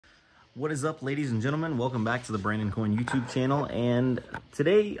What is up, ladies and gentlemen? Welcome back to the Brandon Coin YouTube channel, and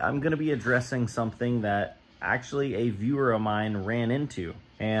today I'm going to be addressing something that actually a viewer of mine ran into,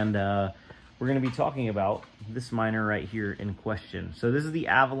 and we're going to be talking about this miner right here in question. So this is the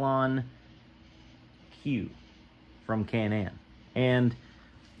Avalon Q from Canaan, and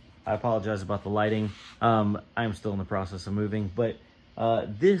I apologize about the lighting. I'm still in the process of moving, but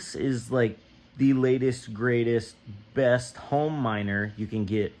this is like the latest, greatest, best home miner you can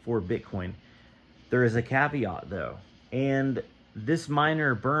get for Bitcoin. There is a caveat though, and this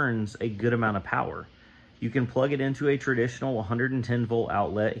miner burns a good amount of power. You can plug it into a traditional 110 volt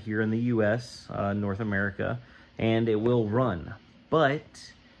outlet here in the US, North America, and it will run.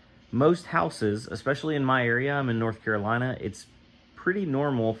 But most houses, especially in my area, I'm in North Carolina, it's pretty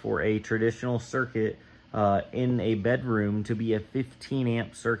normal for a traditional circuit in a bedroom to be a 15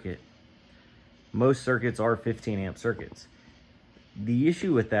 amp circuit. Most circuits are 15 amp circuits. The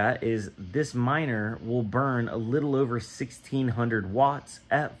issue with that is this miner will burn a little over 1600 watts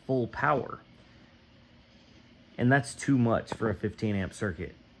at full power. And that's too much for a 15 amp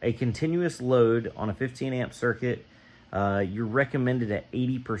circuit. A continuous load on a 15 amp circuit, you're recommended at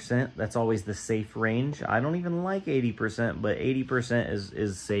 80%. That's always the safe range. I don't even like 80%, but 80%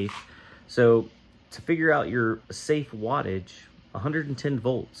 is safe. So to figure out your safe wattage, 110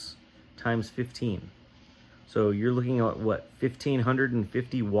 volts times 15. So you're looking at what,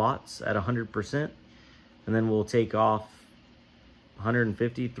 1550 watts at 100%, and then we'll take off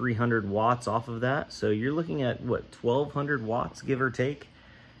 150, 300 watts off of that. So you're looking at what, 1200 watts, give or take,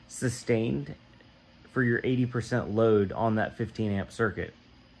 sustained for your 80% load on that 15 amp circuit.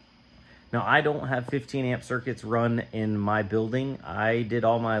 Now, I don't have 15 amp circuits run in my building. I did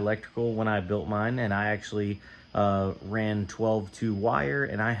all my electrical when I built mine, and I actually ran 12-2 wire,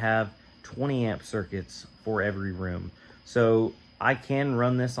 and I have 20 amp circuits for every room. So I can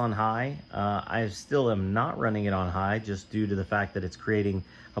run this on high. I still am not running it on high just due to the fact that it's creating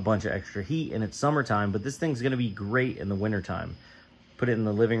a bunch of extra heat and it's summertime, but this thing's gonna be great in the wintertime. Put it in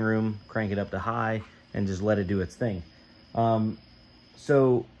the living room, crank it up to high, and just let it do its thing.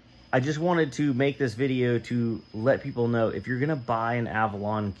 So I just wanted to make this video to let people know, if you're gonna buy an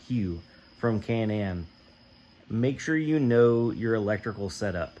Avalon Q from Canaan, make sure you know your electrical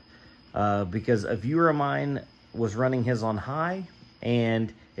setup. Because a viewer of mine was running his on high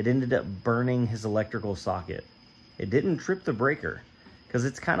and it ended up burning his electrical socket. It didn't trip the breaker because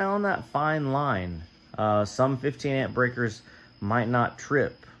it's kind of on that fine line. Some 15 amp breakers might not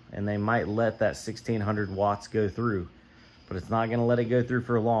trip and they might let that 1600 watts go through, but it's not going to let it go through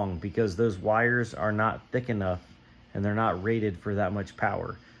for long because those wires are not thick enough and they're not rated for that much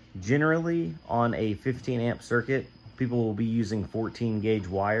power. Generally on a 15 amp circuit, people will be using 14 gauge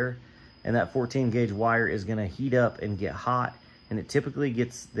wire, and that 14 gauge wire is going to heat up and get hot, and it typically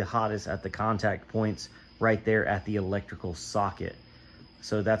gets the hottest at the contact points right there at the electrical socket.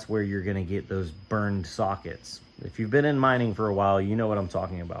 So that's where you're going to get those burned sockets. If you've been in mining for a while, you know what I'm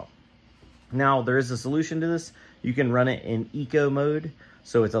talking about. Now, there is a solution to this. You can run it in eco mode,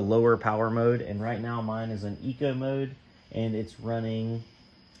 so it's a lower power mode, and right now mine is in eco mode, and it's running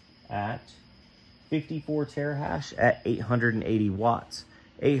at 54 terahash at 880 watts.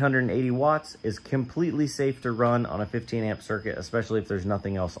 880 watts is completely safe to run on a 15 amp circuit, especially if there's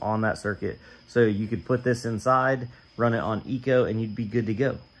nothing else on that circuit. So you could put this inside, run it on eco, and you'd be good to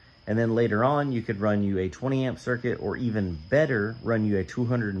go. And then later on, you could run you a 20 amp circuit, or even better, run you a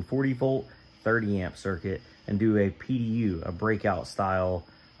 240 volt, 30 amp circuit and do a PDU, a breakout style,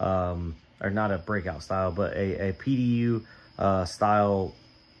 or not a breakout style, but a PDU style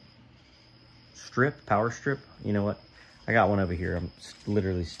strip, power strip. You know what? I got one over here. I'm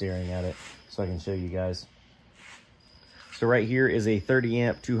literally staring at it so I can show you guys. So right here is a 30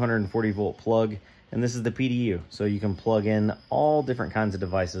 amp, 240 volt plug, and this is the PDU. So you can plug in all different kinds of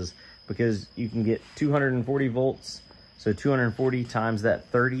devices because you can get 240 volts. So 240 times that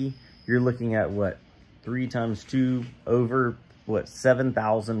 30, you're looking at what? 3 times 2 over what?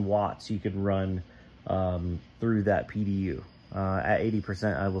 7,000 watts you could run through that PDU. At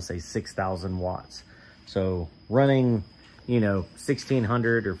 80%, I will say 6,000 watts. So running, you know,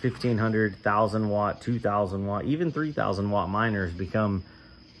 1600 or 1500, 1000 watt, 2000 watt, even 3000 watt miners become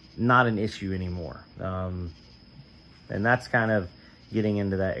not an issue anymore. And that's kind of getting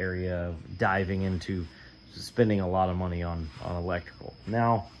into that area of diving into spending a lot of money on electrical.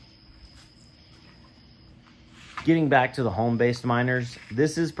 Now, getting back to the home-based miners,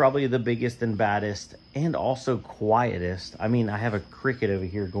 this is probably the biggest and baddest and also quietest. I mean, I have a cricket over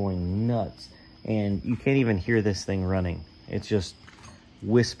here going nuts, and you can't even hear this thing running. It's just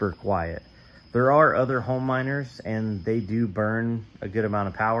whisper quiet. There are other home miners, and they do burn a good amount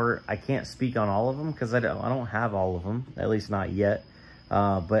of power. I can't speak on all of them because I don't have all of them, at least not yet.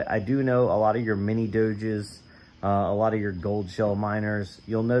 But I do know a lot of your mini Doges, a lot of your gold shell miners,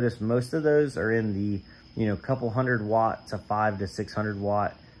 you'll notice most of those are in the, you know, couple 100 watt to 500 to 600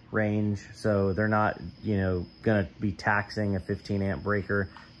 watt range. So they're not, you know, gonna be taxing a 15 amp breaker.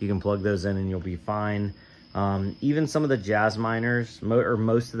 You can plug those in and you'll be fine. Even some of the jazz miners,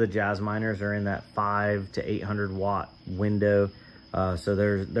 most of the jazz miners are in that 500 to 800 watt window. So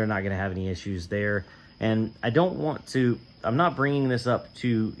they're not gonna have any issues there. And I'm not bringing this up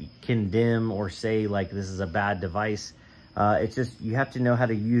to condemn or say like this is a bad device. It's just, you have to know how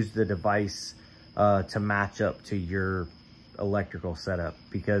to use the device to match up to your electrical setup,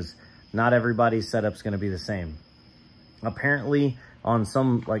 because not everybody's setup's gonna be the same. Apparently on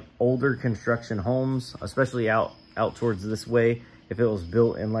some like older construction homes, especially out towards this way, if it was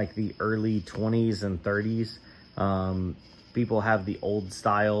built in like the early 20s and 30s, people have the old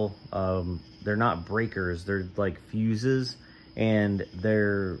style. They're not breakers, they're like fuses, and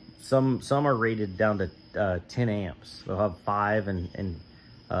some are rated down to 10 amps. They'll have 5 and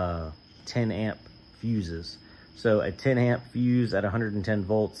 10 amp fuses. So a 10 amp fuse at 110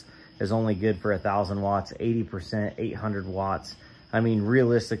 volts is only good for 1,000 watts, 80%, 800 watts. I mean,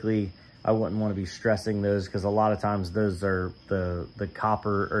 realistically, I wouldn't want to be stressing those, because a lot of times those are the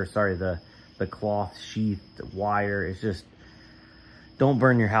cloth sheathed wire. It's just, don't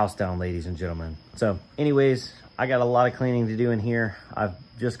burn your house down, ladies and gentlemen. So anyways, I got a lot of cleaning to do in here. I've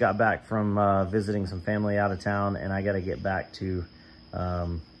just got back from visiting some family out of town, and I got to get back to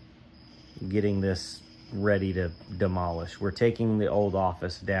getting this ready to demolish. We're taking the old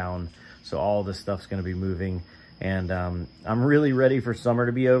office down, so all this stuff's going to be moving. And I'm really ready for summer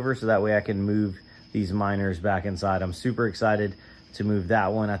to be over, so that way I can move these miners back inside. I'm super excited to move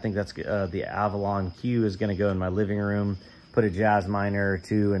that one. I think that's the Avalon Q is going to go in my living room, put a jazz miner or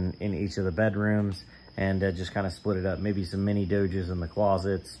two in each of the bedrooms, and just kind of split it up. Maybe some mini Doges in the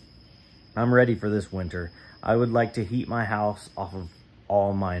closets. I'm ready for this winter. I would like to heat my house off of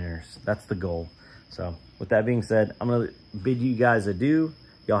all miners. That's the goal. So with that being said, I'm going to bid you guys adieu.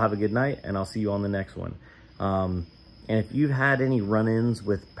 Y'all have a good night, and I'll see you on the next one. And if you've had any run-ins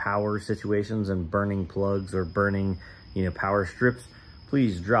with power situations and burning plugs or burning, you know, power strips,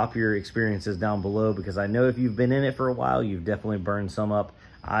 please drop your experiences down below, because I know if you've been in it for a while, you've definitely burned some up.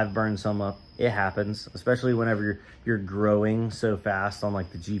 I've burned some up. It happens, especially whenever you're growing so fast on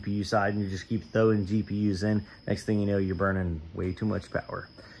like the GPU side, and you just keep throwing GPUs in. Next thing you know, you're burning way too much power.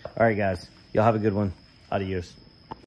 All right, guys, y'all have a good one. Adios.